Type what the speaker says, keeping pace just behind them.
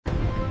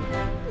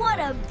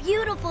a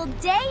beautiful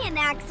day in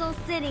Axle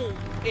City.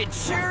 It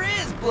sure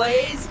is,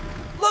 Blaze.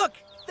 Look,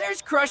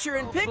 there's Crusher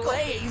and Pickle.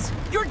 Blaze,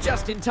 you're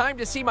just in time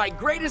to see my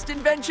greatest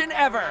invention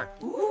ever.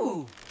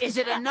 Ooh, is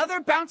it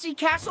another bouncy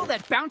castle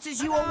that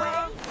bounces you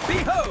away?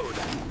 Behold,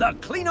 the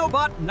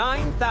Cleanobot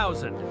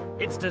 9000.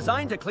 It's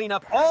designed to clean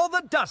up all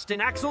the dust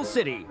in Axle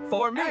City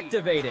for me.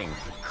 Activating,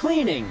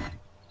 cleaning,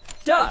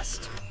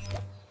 dust.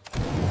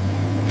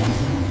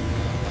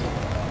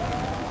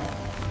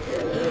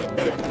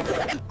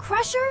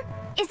 Crusher,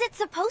 is it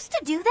supposed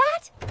to do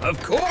that?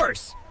 Of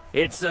course.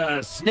 It's,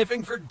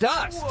 sniffing for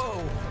dust.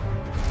 Whoa.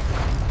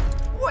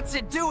 What's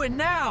it doing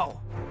now?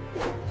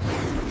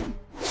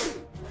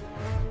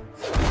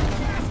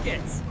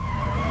 Gaskets!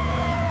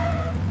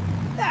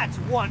 That's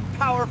one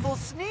powerful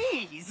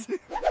sneeze!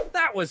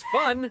 That was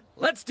fun.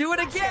 Let's do it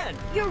again.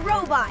 Your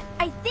robot,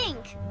 I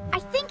think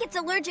it's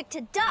allergic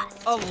to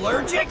dust.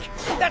 Allergic?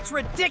 That's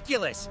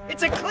ridiculous!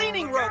 It's a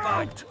cleaning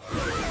robot!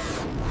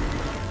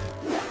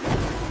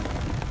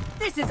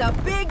 This is a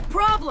big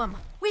problem.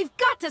 We've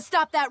got to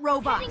stop that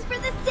robot. Heading for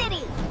the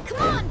city.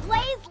 Come on,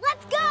 Blaze,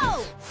 let's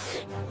go!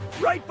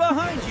 Right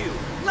behind you.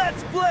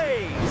 Let's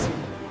blaze.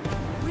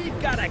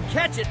 We've got to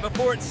catch it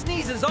before it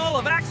sneezes all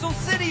of Axle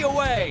City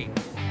away.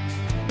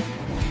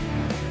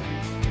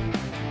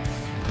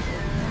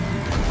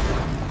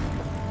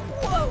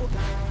 Whoa!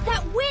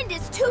 That wind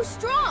is too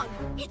strong!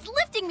 It's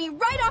lifting me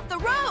right off the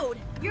road!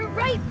 You're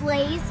right,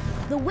 Blaze.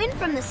 The wind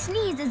from the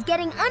sneeze is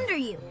getting under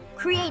you,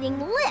 creating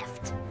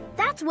lift.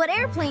 That's what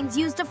airplanes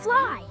use to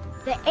fly.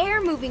 The air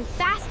moving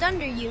fast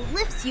under you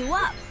lifts you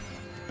up.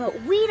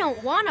 But we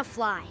don't want to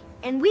fly,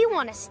 and we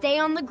want to stay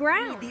on the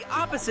ground. The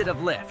opposite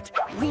of lift.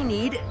 We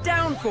need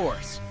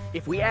downforce.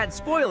 If we add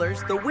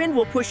spoilers, the wind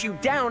will push you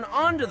down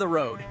onto the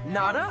road,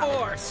 not up.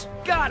 Force.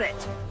 Got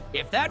it.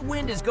 If that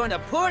wind is going to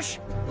push,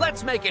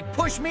 let's make it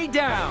push me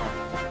down.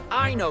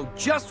 I know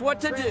just what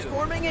to do.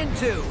 Transforming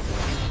into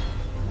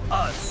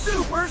A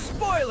super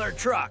spoiler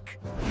truck.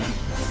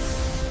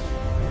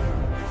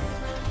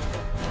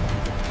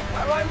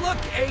 How do I look,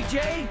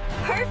 AJ?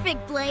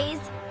 Perfect, Blaze.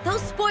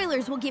 Those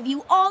spoilers will give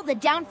you all the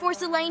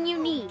downforce lane you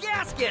need.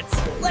 gaskets!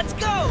 Let's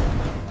go!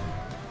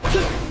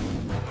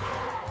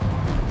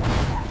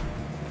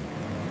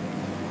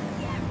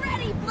 Get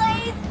ready,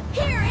 Blaze!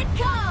 Here it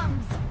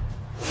comes!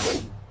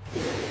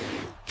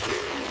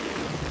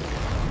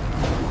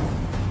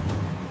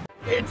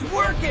 It's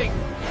working!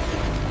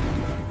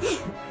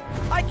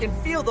 I can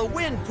feel the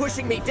wind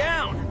pushing me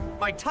down.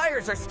 My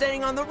tires are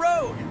staying on the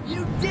road.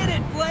 You did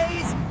it,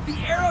 Blaze! The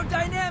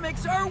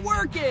aerodynamics are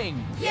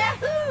working!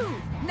 Yahoo!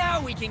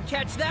 Now we can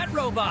catch that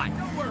robot.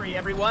 Don't worry,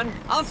 everyone.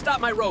 I'll stop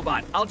my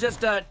robot. I'll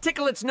just,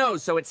 tickle its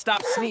nose so it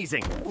stops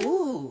sneezing.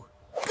 Ooh,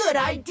 good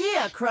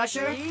idea,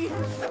 Crusher.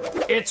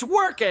 It's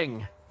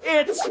working!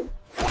 It's...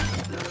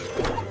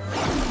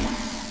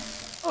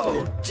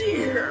 Oh,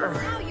 dear.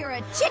 Now you're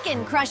a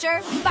chicken,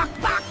 Crusher. Bok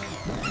bok!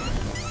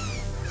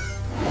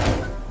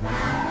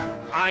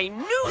 I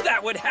knew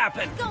that would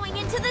happen! Going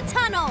into the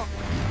tunnel!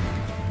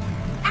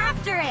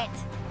 After it!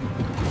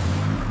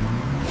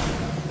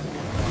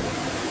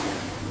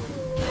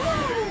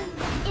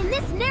 In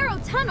this narrow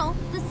tunnel,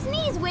 the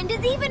sneeze wind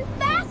is even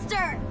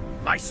faster!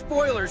 My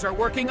spoilers are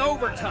working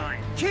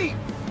overtime. Keep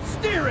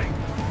steering!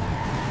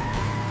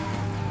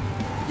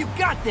 You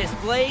got this,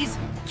 Blaze.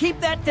 Keep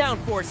that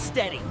downforce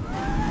steady.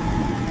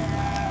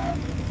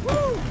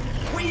 Woo!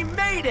 We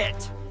made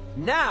it!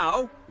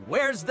 Now,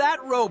 where's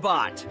that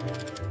robot?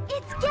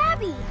 It's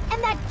Gabby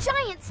and that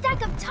giant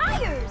stack of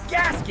tires!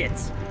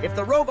 Gaskets! If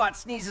the robot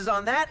sneezes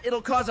on that,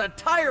 it'll cause a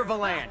tire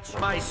avalanche.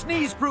 My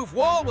sneeze-proof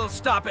wall will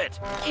stop it.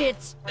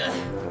 It's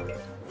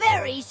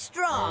very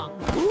strong.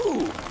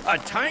 Ooh, a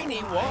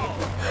tiny wall.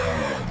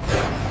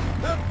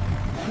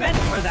 Meant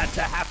for that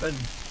to happen.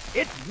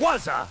 It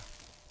was a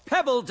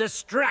pebble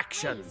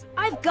distraction.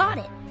 I've got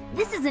it.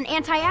 This is an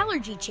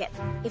anti-allergy chip.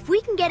 If we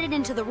can get it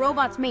into the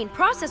robot's main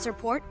processor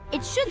port,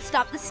 it should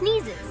stop the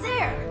sneezes.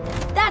 There!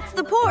 That's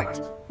the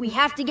port! We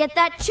have to get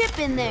that chip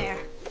in there.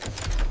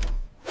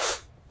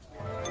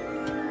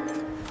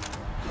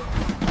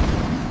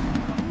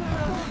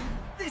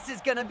 This is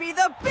gonna be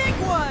the big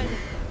one!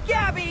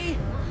 Gabby!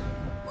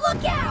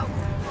 Look out!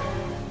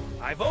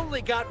 I've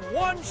only got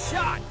one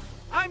shot.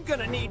 I'm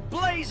gonna need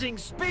blazing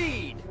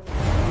speed.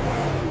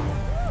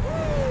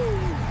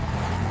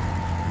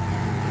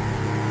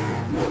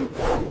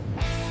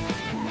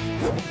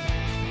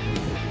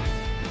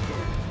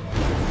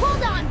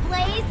 Hold on,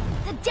 Blaze!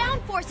 The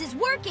downforce is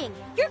working!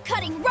 You're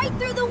cutting right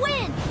through the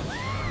wind!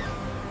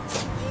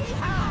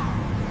 Yeehaw!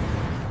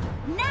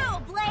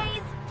 Now,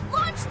 Blaze!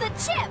 Launch the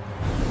chip!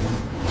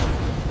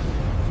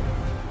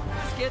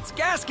 Gaskets,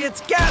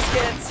 gaskets,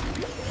 gaskets!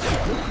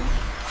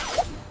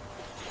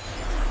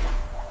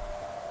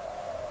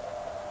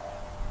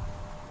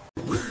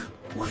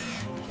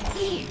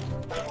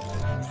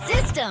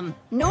 System,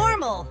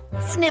 normal.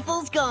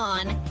 Sniffles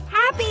gone.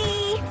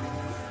 Happy.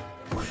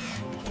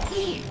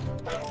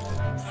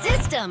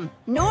 System,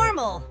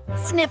 normal.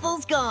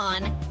 Sniffles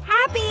gone.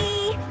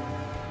 Happy.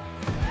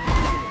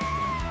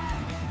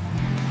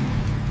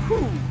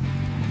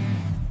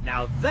 Now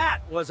Now that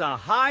was a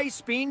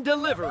high-speed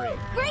delivery.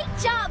 Great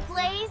job,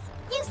 Blaze!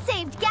 You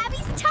saved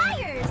Gabby's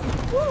tires!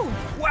 Woo!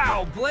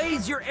 Wow,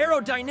 Blaze, your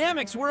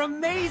aerodynamics were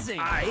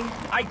amazing!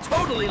 I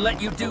totally let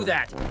you do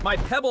that! My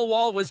pebble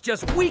wall was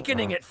just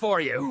weakening it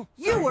for you!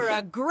 You were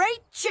a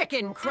great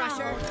chicken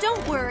crusher.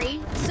 Don't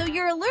worry. So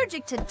you're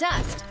allergic to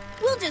dust.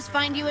 We'll just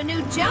find you a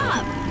new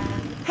job.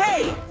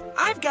 Hey,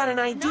 I've got an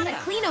Not a idea.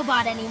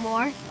 cleanobot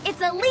anymore.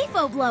 It's a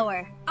leafo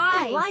blower.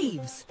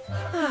 Lives.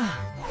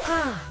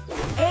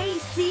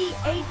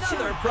 A-C-H-O.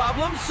 Another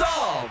problem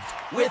solved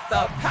with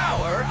the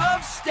power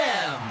of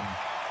STEM.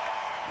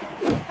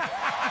 When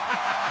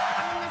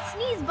the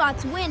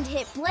Sneezebot's wind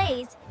hit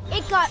Blaze,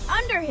 it got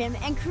under him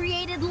and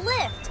created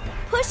lift,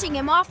 pushing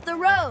him off the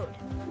road.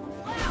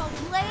 Wow,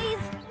 Blaze!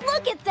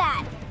 Look at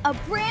that! A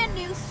brand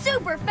new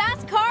super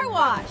fast car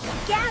wash!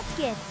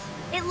 Gaskets!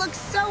 It looks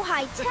so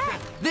high-tech.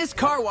 This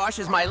car wash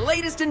is my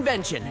latest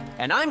invention,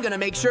 and I'm gonna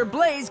make sure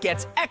Blaze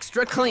gets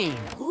extra clean.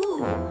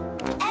 Ooh,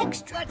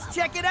 extra. Let's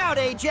check it out,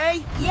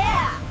 AJ!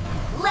 Yeah!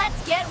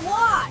 Let's get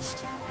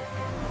washed!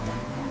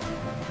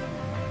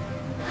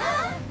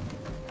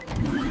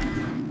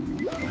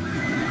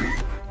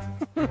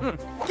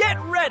 Get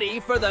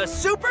ready for the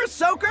Super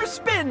Soaker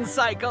Spin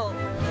Cycle!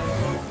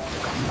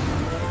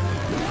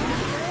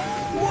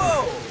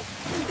 Whoa!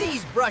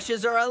 These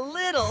brushes are a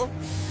little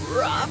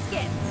rough.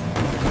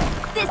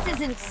 This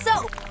isn't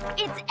soap.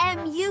 It's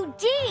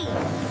M-U-D.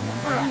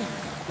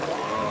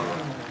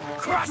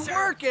 It's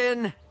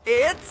working.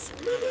 It's...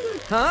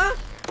 Huh?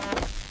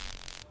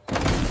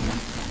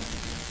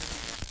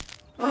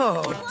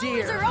 Oh, Blowers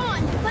dear. are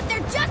on, but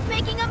they're just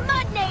making a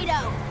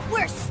mud-nado.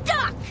 We're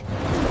stuck.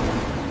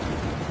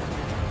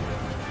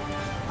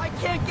 I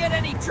can't get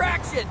any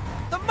traction!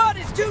 The mud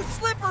is too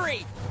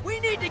slippery! We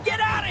need to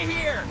get out of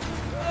here!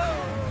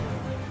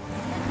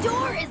 The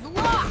door is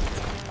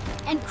locked,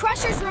 and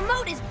Crusher's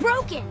remote is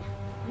broken.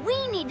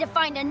 We need to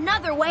find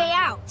another way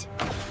out.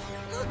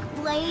 Look,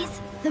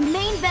 Blaze, the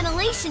main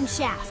ventilation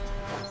shaft.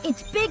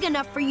 It's big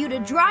enough for you to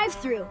drive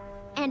through,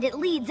 and it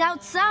leads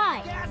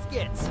outside.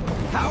 Gaskets!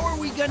 How are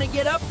we gonna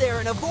get up there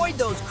and avoid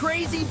those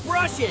crazy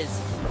brushes?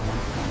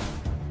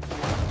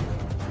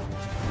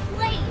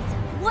 Blaze,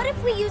 what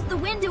if we use the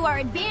wind to our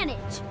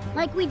advantage,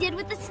 like we did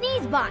with the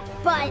Sneezebot,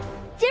 but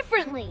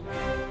differently?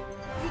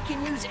 We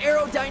can use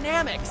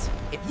aerodynamics.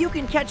 If you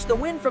can catch the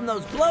wind from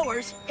those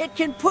blowers, it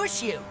can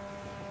push you.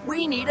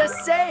 We need a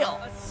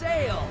sail. A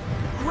sail!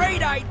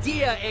 Great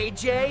idea,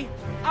 AJ!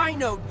 I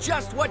know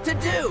just what to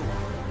do!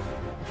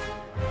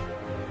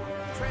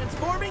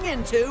 Transforming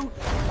into...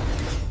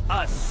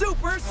 A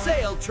super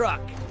sail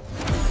truck!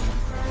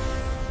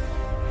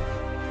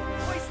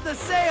 Hoist the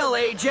sail,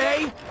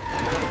 AJ!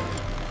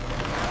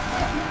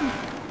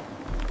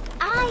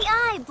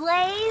 Aye,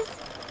 Blaze.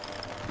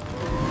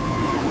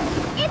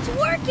 It's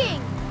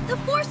working! The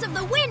force of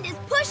the wind is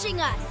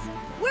pushing us.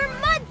 We're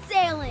mud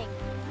sailing.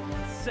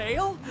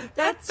 Sail?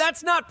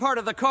 That's not part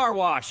of the car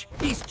wash.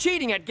 He's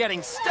cheating at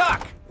getting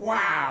stuck.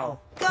 Wow.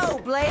 Go,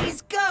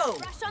 Blaze, go.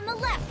 Brush on the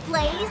left,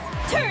 Blaze.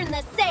 Turn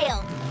the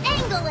sail.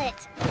 Angle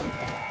it.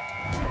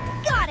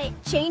 Got it.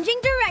 Changing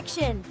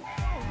direction.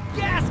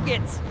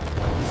 Gaskets!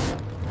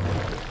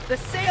 The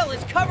sail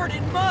is covered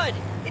in mud.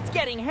 It's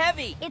getting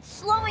heavy. It's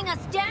slowing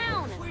us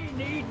down. We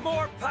need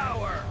more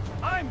power.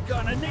 I'm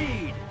gonna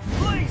need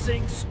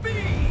blazing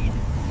speed.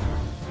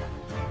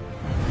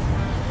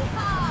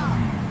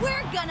 Oh,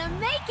 we're gonna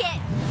make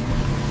it.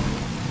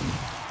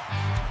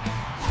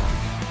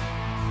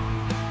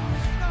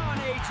 Come on,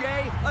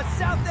 AJ, a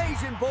South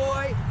Asian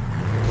boy.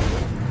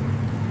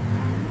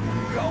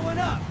 Going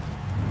up.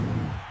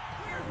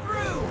 We're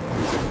through.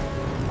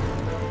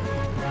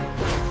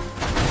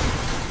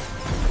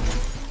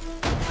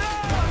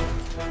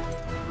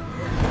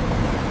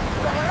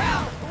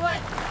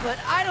 But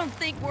I don't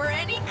think we're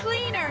any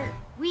cleaner.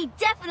 We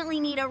definitely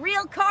need a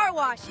real car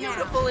wash now.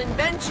 Beautiful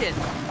invention.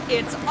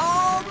 It's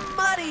all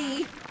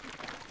muddy.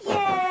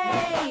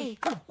 Yay!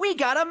 We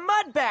got a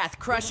mud bath,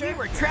 Crusher. We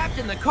were trapped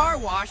in the car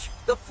wash.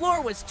 The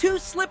floor was too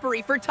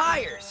slippery for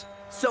tires.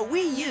 So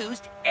we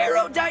used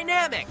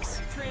aerodynamics.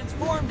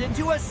 Transformed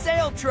into a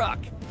sail truck.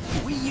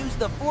 We used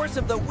the force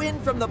of the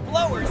wind from the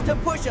blowers to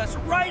push us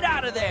right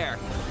out of there.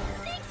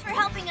 Thanks for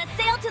helping us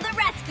sail to the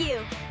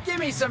rescue. Give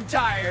me some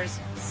tires.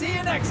 See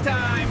you next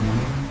time.